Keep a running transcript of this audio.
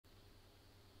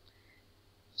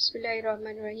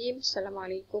Bismillahirrahmanirrahim.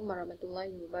 Assalamualaikum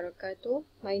warahmatullahi wabarakatuh.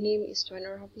 My name is Tuan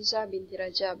Nurhafiza binti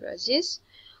Raja Abdul Aziz.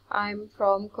 I'm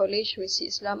from Kolej Universiti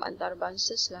Islam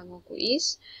Antarabangsa, Selangor,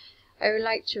 East. I would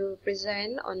like to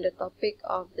present on the topic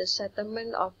of the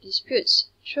settlement of disputes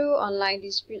through Online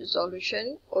Dispute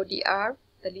Resolution ODR,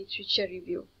 the literature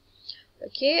review.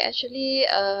 Okay, actually,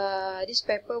 this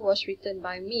paper was written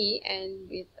by me and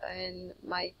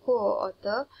my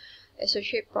co-author,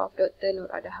 Associate Prof. Dr.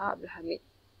 Nurhafiza Abdul.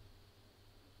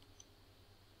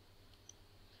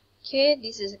 Okay,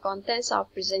 this is the contents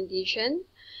of presentation.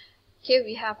 Okay,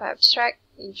 we have abstract,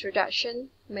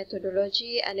 introduction,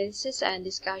 methodology, analysis and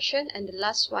discussion, and the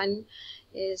last one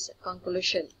is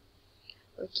conclusion.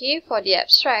 Okay, for the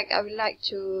abstract, I would like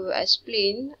to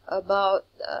explain about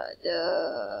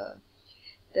the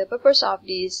purpose of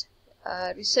this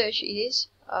research is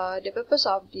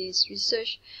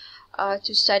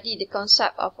to study the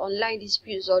concept of online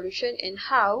dispute resolution and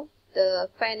how the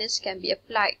fairness can be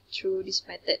applied through this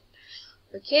method.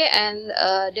 Okay, and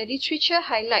the literature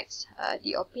highlights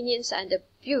the opinions and the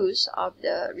views of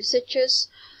the researchers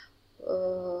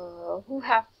who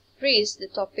have raised the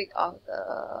topic of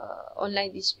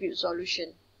online dispute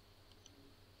resolution.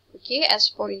 Okay, as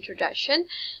for introduction,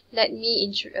 let me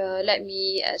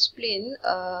explain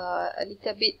a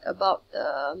little bit about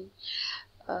the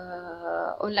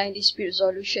online dispute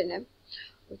resolution.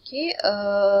 Okay,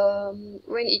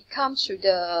 when it comes to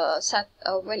the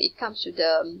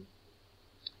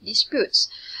disputes,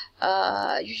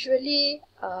 usually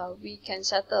we can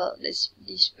settle these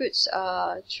disputes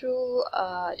through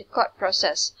the court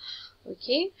process.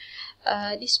 Okay,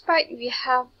 despite we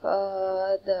have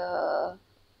the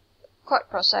court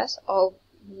process, or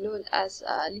known as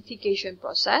litigation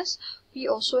process, we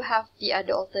also have the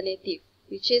other alternative,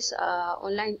 which is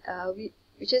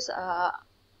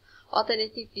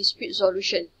alternative dispute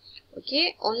resolution.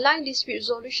 Okay, online dispute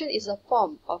resolution is a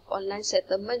form of online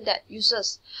settlement that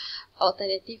uses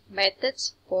alternative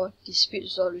methods for dispute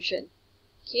resolution.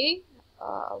 Okay,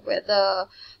 whether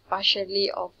partially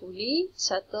or fully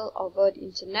settled over the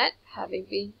internet, having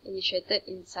been initiated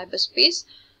in cyberspace,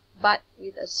 but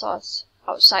with a source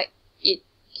outside it.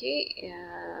 Okay,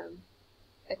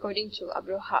 according to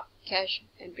Abdul, Cash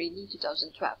and Brady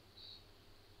 2012.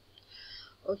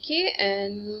 Okay,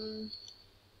 and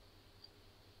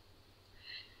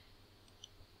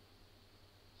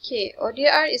okay,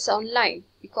 ODR is online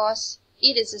because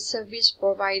it is a service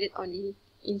provided on the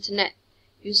internet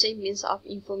using means of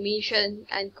information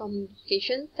and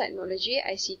communication technology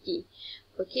 (ICT).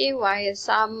 Okay, while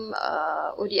some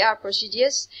ODR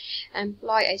procedures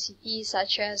employ ICT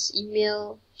such as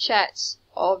email, chats,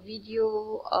 or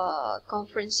video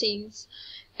conferencing,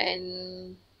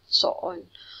 and so on.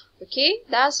 Okay,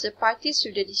 thus the parties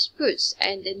to the disputes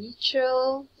and the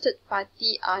neutral third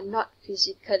party are not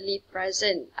physically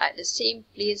present at the same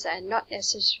place and not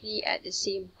necessarily at the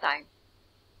same time.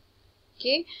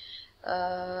 Okay,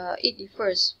 it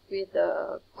differs with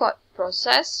the court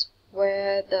process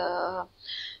where the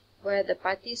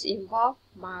parties involved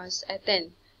must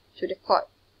attend to the court.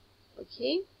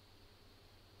 Okay,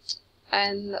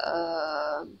 and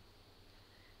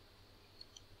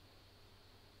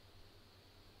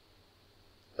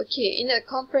okay, in a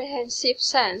comprehensive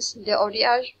sense, the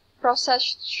ODR process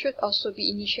should also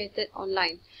be initiated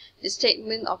online. The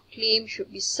statement of claim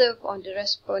should be served on the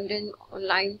respondent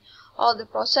online. All the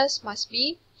process must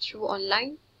be through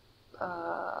online.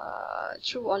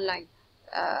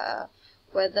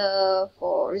 Whether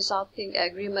for resulting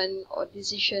agreement or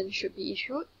decision should be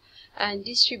issued and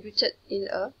distributed in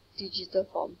a digital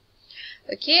form.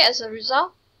 Okay, as a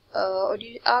result,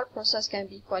 ODR process can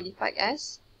be qualified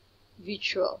as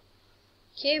virtual.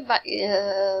 Okay, but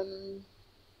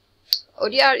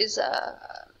ODR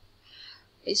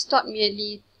is not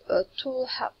merely a tool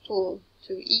helpful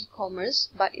to e-commerce,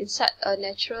 but instead a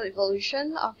natural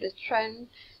evolution of the trend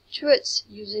towards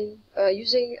using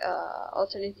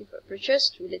alternative approaches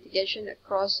to litigation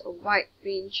across a wide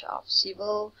range of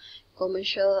civil,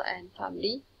 commercial, and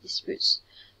family disputes.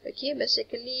 Okay,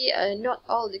 basically, not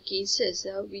all the cases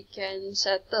we can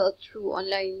settle through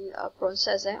online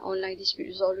process, online dispute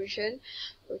resolution.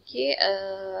 Okay,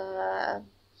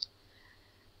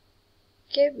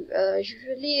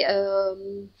 usually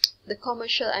the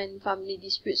commercial and family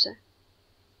disputes.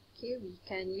 Okay,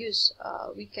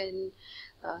 we can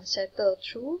settle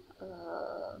through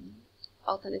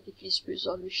alternative dispute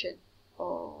resolution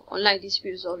or online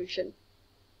dispute resolution.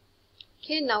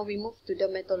 Okay, now we move to the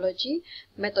methodology.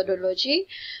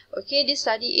 Okay, this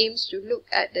study aims to look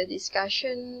at the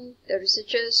discussion the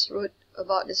researchers wrote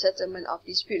about the settlement of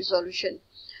dispute resolution.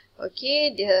 Okay,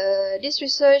 this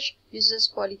research uses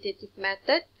qualitative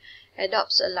method,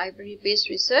 adopts a library-based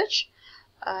research,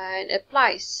 and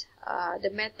applies the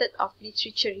method of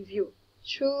literature review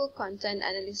through content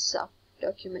analysis of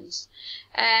documents.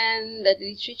 And the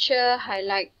literature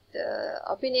highlight the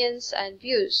opinions and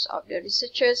views of the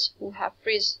researchers who have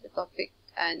raised the topic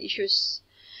and issues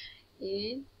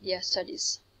in their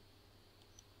studies.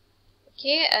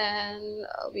 Okay, and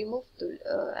we move to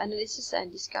analysis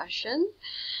and discussion.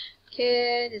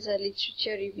 Okay, there's a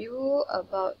literature review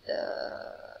about the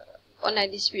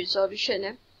online dispute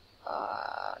resolution.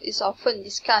 Is often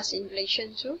discussed in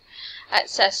relation to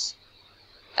access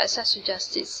to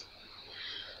justice.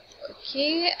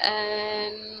 Okay,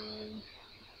 and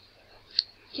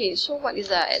okay, so what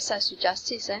is access to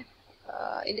justice?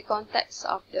 In the context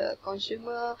of the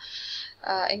consumer,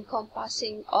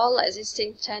 encompassing all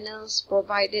existing channels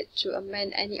provided to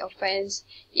amend any offence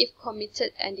if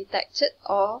committed and detected,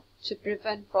 or to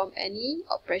prevent from any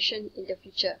oppression in the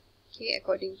future. Okay,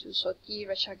 according to Soti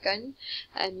Rashagan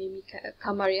and Mimi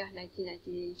Kamaria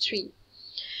 1993.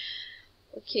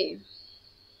 Okay.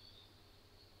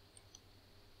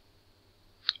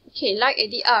 Okay, like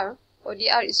ADR,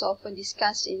 ODR is often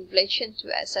discussed in relation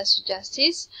to access to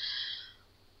justice.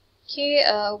 Okay,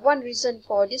 one reason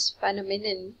for this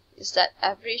phenomenon is that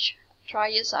average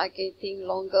trials are getting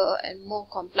longer and more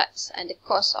complex, and the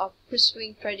cost of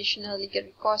pursuing traditional legal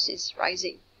recourse is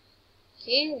rising.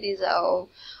 Okay, these are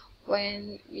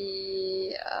when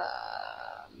we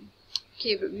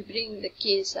we bring the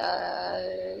case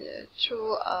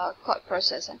through a court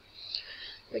process.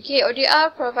 Okay,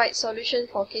 ODR provides solutions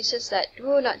for cases that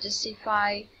do not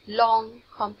justify long,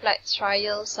 complex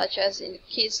trials, such as in the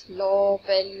case low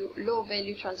value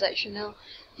transactional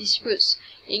disputes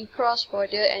in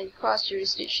cross-border and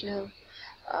cross-jurisdictional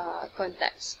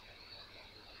contexts.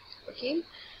 Okay.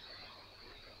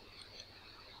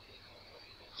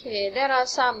 Okay, there are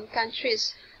some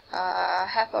countries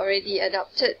have already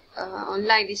adopted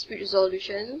online dispute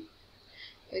resolution.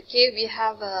 Okay, we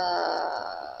have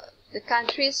the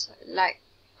countries like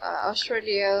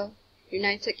Australia,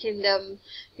 United Kingdom,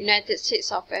 United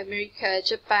States of America,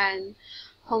 Japan,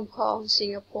 Hong Kong,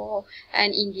 Singapore,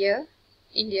 and India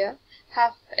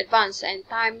have advanced and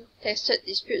time-tested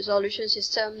dispute resolution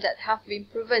systems that have been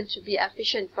proven to be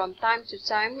efficient from time to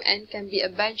time and can be a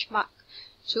benchmark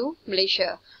to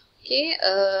Malaysia. Okay,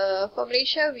 for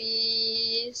Malaysia,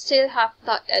 we still have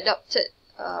not adopted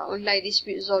online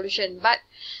dispute resolution, but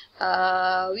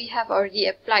we have already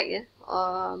applied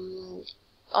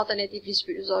alternative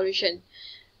dispute resolution.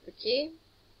 Okay.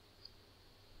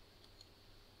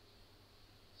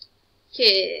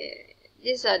 Okay,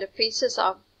 these are the phases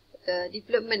of the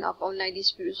development of online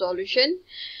dispute resolution.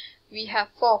 We have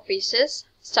 4 phases,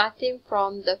 starting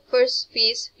from the first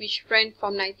phase, which ran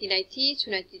from 1990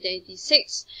 to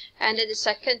 1996, and then the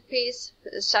second phase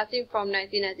starting from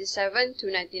 1997 to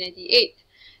 1998,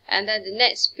 and then the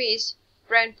next phase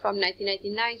ran from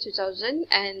 1999 to 2000,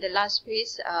 and the last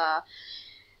phase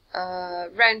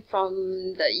ran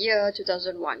from the year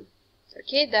 2001.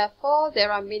 Okay, therefore,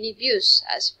 there are many views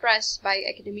expressed by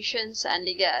academicians and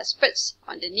legal experts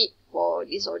on the need for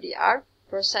this ODR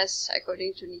process,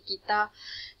 according to Nikita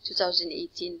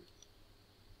 2018.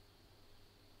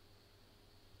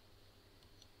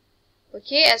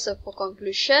 Okay, as for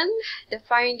conclusion, the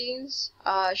findings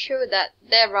show that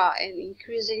there are an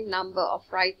increasing number of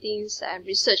writings and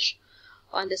research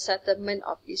on the settlement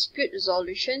of dispute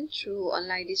resolution through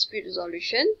online dispute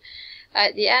resolution.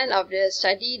 At the end of the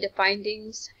study, the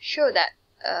findings show that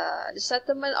the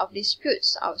settlement of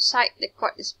disputes outside the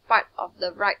court is part of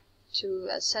the right to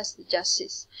access the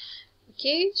justice.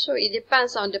 Okay, so it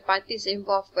depends on the parties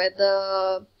involved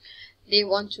whether they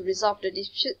want to resolve the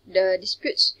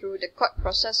disputes through the court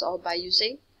process or by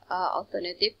using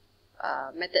alternative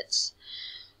methods.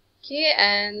 Okay,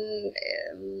 and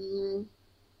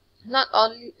not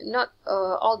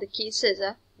all the cases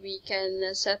we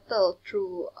can settle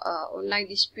through online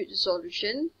dispute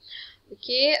resolution.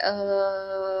 Okay,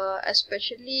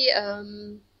 especially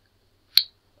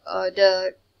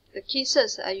the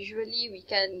cases usually we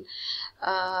can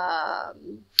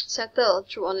settle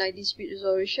through online dispute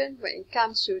resolution when it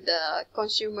comes to the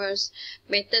consumers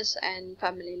matters and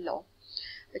family law.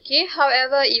 Okay,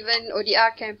 however, even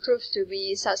ODR can prove to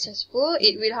be successful,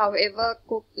 it will, however,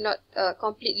 not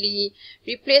completely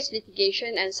replace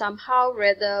litigation, and somehow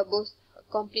rather both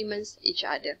complements each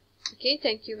other. Okay,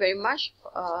 thank you very much.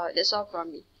 That's all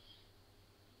from me.